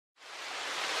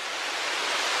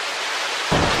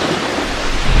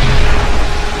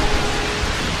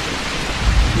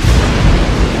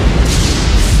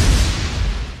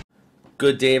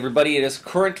Good day, everybody. It is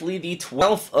currently the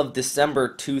 12th of December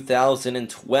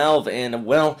 2012, and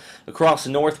well, across the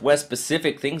Northwest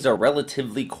Pacific, things are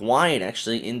relatively quiet,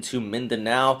 actually, into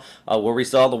Mindanao, where we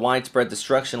saw the widespread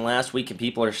destruction last week, and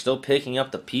people are still picking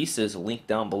up the pieces. Link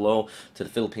down below to the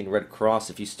Philippine Red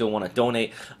Cross if you still want to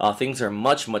donate. Things are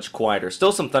much quieter.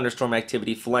 Still some thunderstorm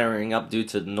activity flaring up due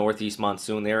to the northeast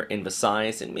monsoon there in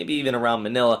Visayas, and maybe even around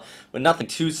Manila, but nothing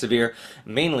too severe.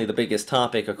 Mainly the biggest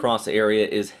topic across the area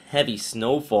is heavy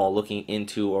snowfall looking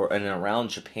into and around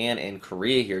Japan and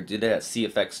Korea here due to that sea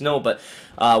effect snow, but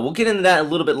we'll get into that a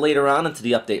little bit later on into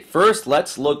the update. First,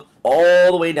 let's look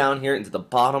all the way down here into the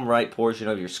bottom right portion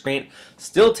of your screen.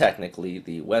 Still technically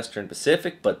the Western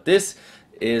Pacific, but this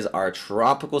is our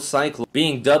tropical cyclone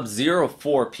being dubbed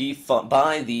 04P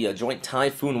by the Joint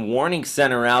Typhoon Warning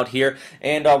Center out here,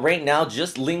 and right now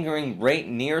just lingering right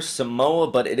near Samoa,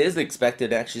 but it is expected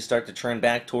to actually start to turn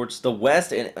back towards the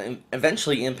west and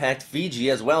eventually impact Fiji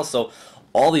as well. So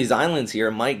all these islands here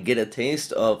might get a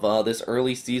taste of this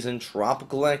early season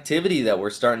tropical activity that we're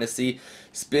starting to see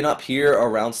spin up here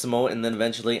around Samoa and then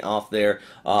eventually off there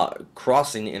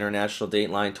crossing the international date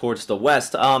line towards the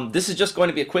west. This is just going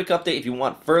to be a quick update. If you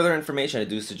want further information, I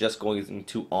do suggest going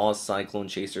to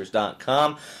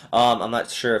allcyclonechasers.com. I'm not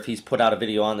sure if he's put out a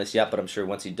video on this yet, but I'm sure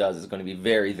once he does, it's going to be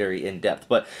very in-depth.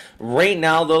 But right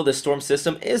now, though, the storm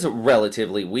system is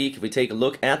relatively weak. If we take a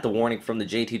look at the warning from the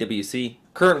JTWC,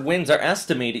 current winds are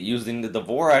estimated using the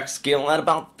Dvorak scale at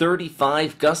about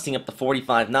 35, gusting up to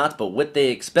 45 knots, but what they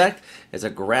expect is a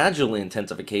gradual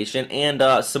intensification, and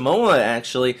Samoa,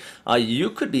 actually, you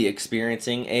could be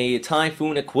experiencing a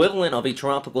typhoon equivalent of a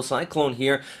tropical cyclone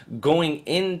here going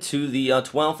into the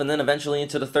 12th and then eventually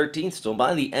into the 13th. So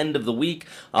by the end of the week,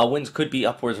 winds could be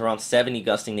upwards around 70,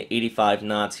 gusting to 85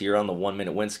 knots here on the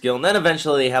 1-minute wind scale, and then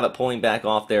eventually they have it pulling back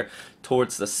off there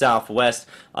towards the southwest,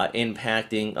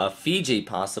 impacting Fiji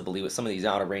possibly with some of these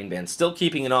outer rain bands. Still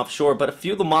keeping it offshore, but a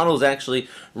few of the models actually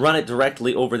run it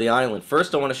directly over the island.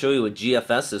 First, I want to show you what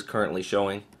GFS is currently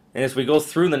showing. And as we go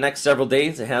through the next several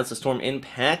days, it has the storm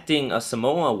impacting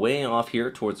Samoa way off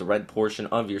here towards the red portion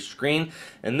of your screen.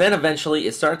 And then eventually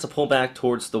it starts to pull back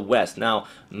towards the west. Now,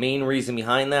 main reason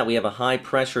behind that, we have a high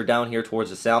pressure down here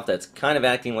towards the south that's kind of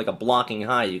acting like a blocking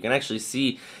high. You can actually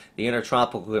see the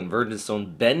intertropical convergence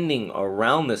zone bending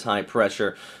around this high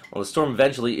pressure. Well, the storm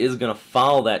eventually is going to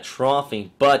follow that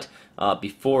troughing, but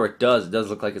before it does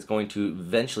look like it's going to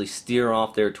eventually steer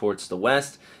off there towards the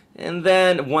west. And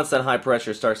then once that high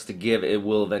pressure starts to give, it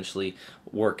will eventually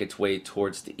work its way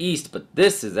towards the east. But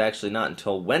this is actually not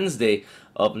until Wednesday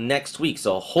of next week.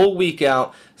 So a whole week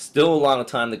out, still a lot of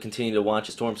time to continue to watch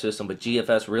a storm system, but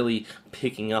GFS really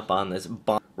picking up on this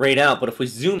right out. But if we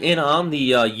zoom in on the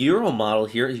Euro model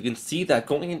here, you can see that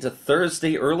going into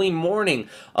Thursday early morning,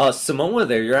 Samoa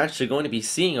there, you're actually going to be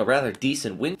seeing a rather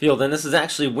decent wind field, and this is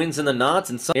actually winds in the knots,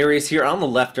 and some areas here on the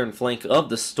left-turn flank of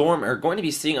the storm are going to be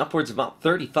seeing upwards of about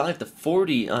 35 to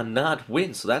 40 knot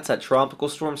winds. So that's that tropical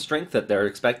storm strength that they're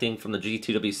expecting from the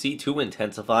GTWC to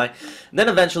intensify, and then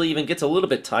eventually even gets a little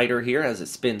bit tighter here as it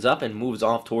spins up and moves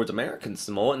off towards American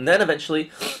Samoa, and then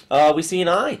eventually we see an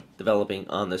eye developing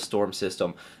on this storm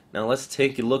system. Now let's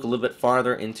take a look a little bit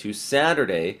farther into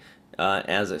Saturday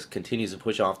as it continues to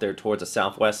push off there towards the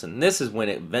southwest, and this is when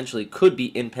it eventually could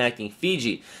be impacting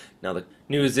Fiji. Now the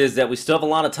news is that we still have a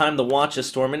lot of time to watch this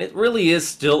storm, and it really is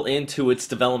still into its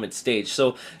development stage,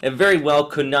 so it very well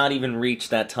could not even reach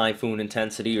that typhoon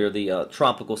intensity or the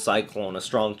tropical cyclone, a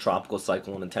strong tropical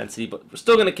cyclone intensity, but we're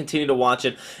still going to continue to watch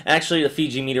it. Actually, the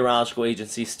Fiji Meteorological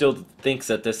Agency still thinks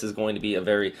that this is going to be a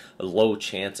very low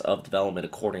chance of development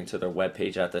according to their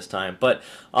webpage at this time, but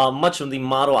much of the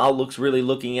model outlook's really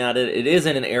looking at it. It is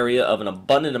in an area of an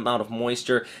abundant amount of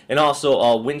moisture, and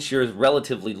also wind shear is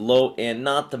relatively low, and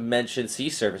not to mention sea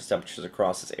surface temperatures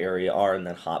across this area are in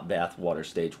that hot bath water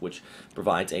stage, which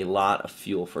provides a lot of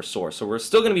fuel for source. So we're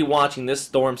still going to be watching this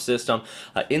storm system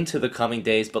into the coming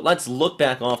days, but let's look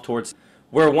back off towards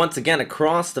where once again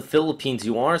across the Philippines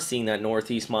you are seeing that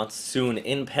northeast monsoon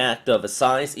impact of a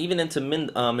size. Even into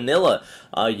Manila,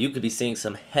 you could be seeing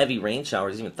some heavy rain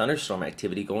showers, even thunderstorm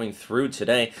activity going through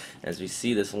today as we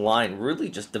see this line really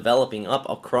just developing up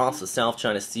across the South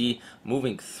China Sea,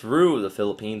 moving through the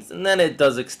Philippines, and then it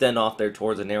does extend off there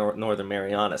towards the northern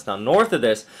Marianas. Now north of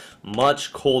this,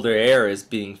 much colder air is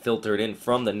being filtered in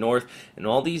from the north, and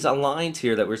all these lines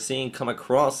here that we're seeing come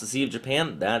across the Sea of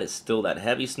Japan, that is still that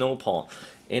heavy snowfall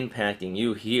impacting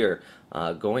you here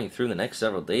going through the next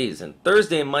several days. And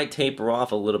Thursday might taper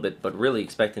off a little bit, but really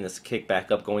expecting this to kick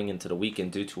back up going into the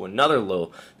weekend due to another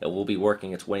low that will be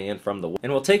working its way in from the west.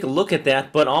 And we'll take a look at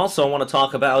that, but also I want to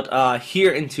talk about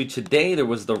here into today. There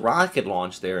was the rocket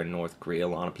launch there in North Korea. A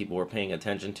lot of people were paying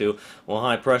attention to. Well,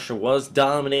 high pressure was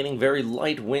dominating, very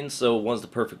light wind, so it was the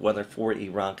perfect weather for a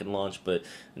rocket launch, but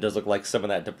it does look like some of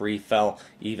that debris fell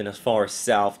even as far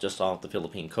south just off the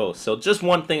Philippine coast. So just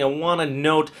one thing I want to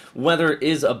note, weather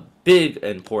is a big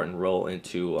important role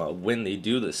into when they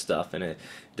do this stuff, and it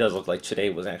does look like today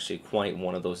was actually quite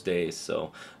one of those days.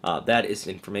 So that is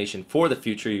information for the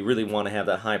future. You really want to have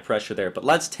that high pressure there. But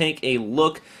let's take a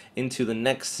look into the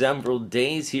next several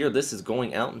days here. This is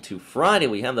going out into Friday.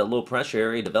 We have that low pressure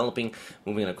area developing,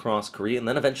 moving across Korea, and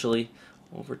then eventually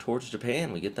over towards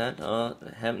Japan. We get that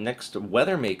next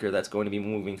weather maker that's going to be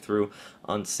moving through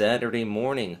on Saturday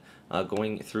morning,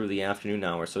 going through the afternoon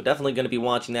hours. So definitely going to be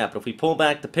watching that. But if we pull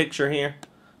back the picture here,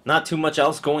 not too much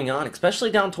else going on, especially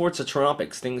down towards the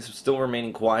tropics. Things are still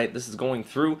remaining quiet. This is going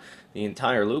through the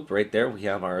entire loop right there. We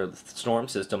have our storm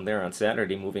system there on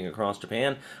Saturday moving across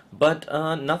Japan, but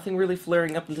nothing really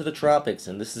flaring up into the tropics,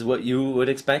 and this is what you would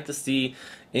expect to see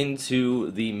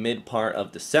into the mid part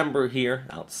of December here.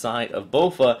 Outside of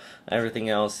BOFA, everything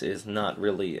else is not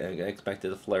really expected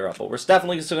to flare up, but we're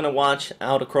definitely still going to watch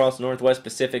out across Northwest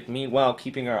Pacific, meanwhile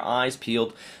keeping our eyes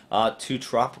peeled to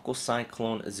Tropical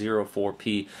Cyclone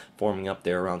 04P forming up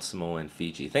there around Samoa and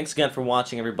Fiji. Thanks again for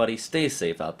watching, everybody. Stay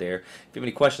safe out there. If you have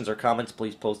any questions or comments,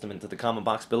 please post them into the comment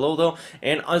box below, though.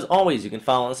 And as always, you can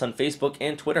follow us on Facebook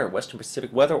and Twitter, Western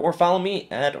Pacific Weather, or follow me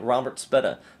at Robert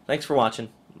Speta. Thanks for watching.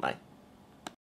 Bye.